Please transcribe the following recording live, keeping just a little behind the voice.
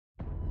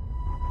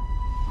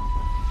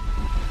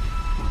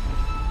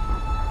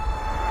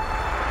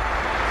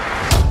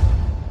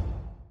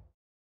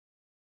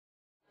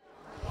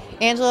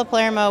Angela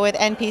Palermo with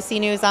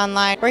NPC News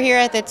Online. We're here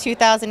at the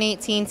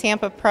 2018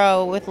 Tampa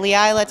Pro with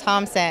Leila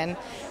Thompson.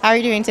 How are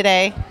you doing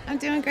today? I'm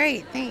doing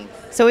great, thanks.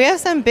 So we have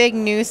some big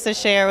news to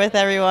share with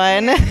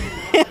everyone.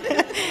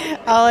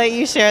 I'll let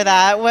you share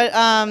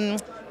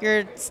that.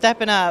 You're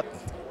stepping up.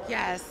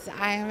 Yes,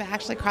 I am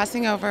actually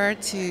crossing over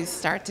to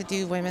start to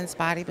do women's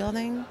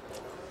bodybuilding.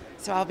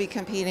 So I'll be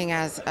competing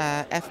as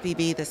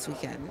FBB this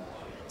weekend.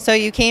 So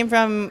you came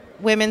from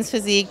women's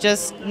physique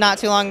just not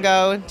too long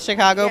ago,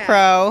 Chicago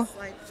Pro.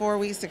 Like 4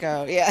 weeks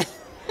ago, yeah.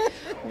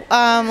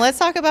 Let's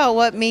talk about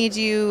what made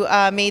you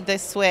made the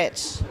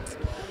switch.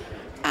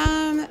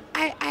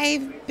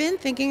 I've been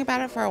thinking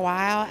about it for a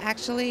while,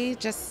 actually.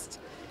 Just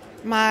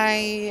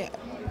my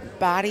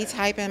body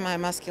type and my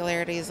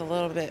muscularity is a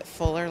little bit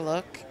fuller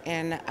look,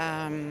 and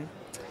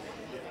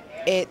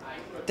it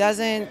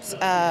doesn't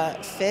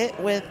fit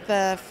with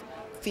the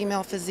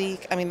female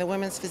physique. I mean, the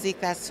women's physique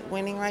that's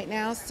winning right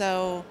now.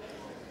 So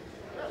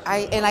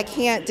I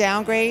can't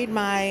downgrade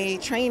my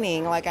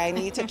training. Like, I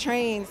need to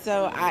train.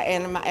 So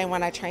and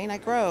when I train, I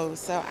grow.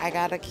 So I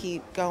gotta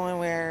keep going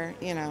where,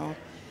 you know,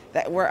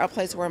 that we're a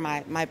place where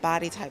my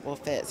body type will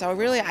fit. So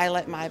really, I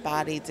let my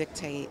body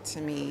dictate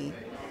to me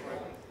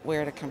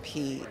where to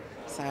compete.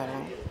 So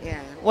yeah.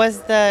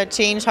 Was the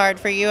change hard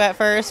for you at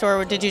first,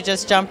 or did you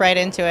just jump right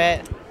into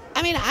it?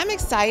 I mean, I'm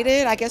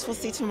excited. I guess we'll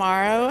see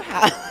tomorrow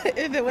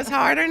if it was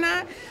hard or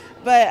not.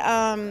 But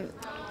I'm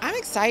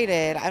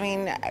excited. I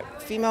mean,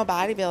 female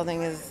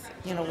bodybuilding is,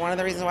 you know, one of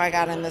the reasons why I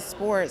got in this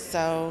sport.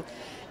 So,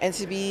 and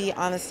to be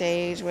on the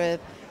stage with,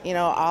 you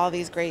know, all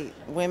these great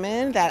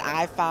women that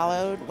I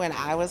followed when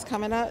I was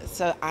coming up.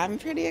 So I'm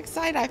pretty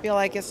excited. I feel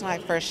like it's my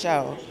first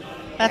show.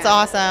 That's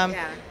awesome.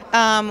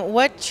 Yeah.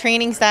 What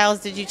training styles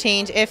did you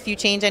change, if you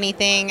change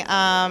anything?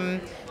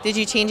 Did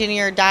you change any of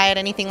your diet,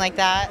 anything like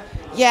that?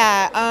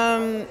 Yeah,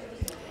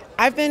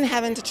 I've been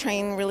having to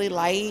train really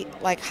light,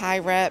 like high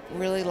rep,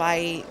 really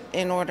light,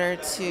 in order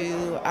to,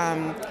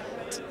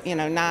 you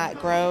know, not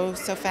grow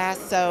so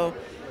fast. So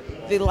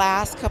the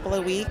last couple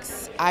of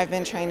weeks, I've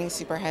been training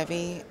super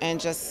heavy and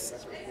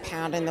just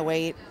pounding the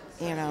weight,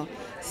 you know.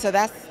 So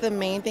that's the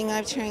main thing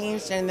I've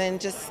changed. And then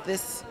just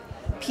this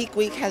peak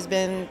week has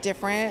been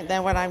different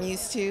than what I'm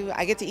used to.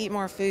 I get to eat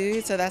more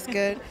food, so that's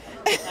good.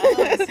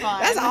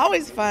 That's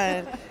always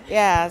fun.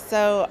 Yeah,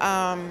 so,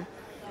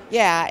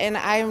 yeah, and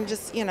I'm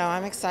just, you know,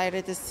 I'm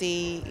excited to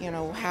see, you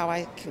know, how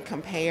I can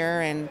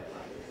compare and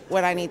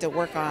what I need to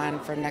work on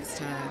for next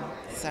time.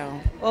 So.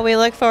 Well, we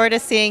look forward to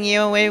seeing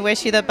you, and we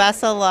wish you the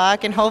best of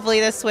luck, and hopefully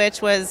the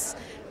switch was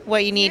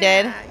what you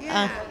needed.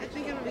 Yeah, I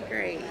think it'll be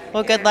great.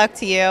 Well, good luck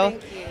to you.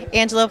 Thank you.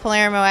 Angela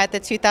Palermo at the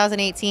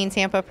 2018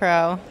 Tampa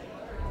Pro.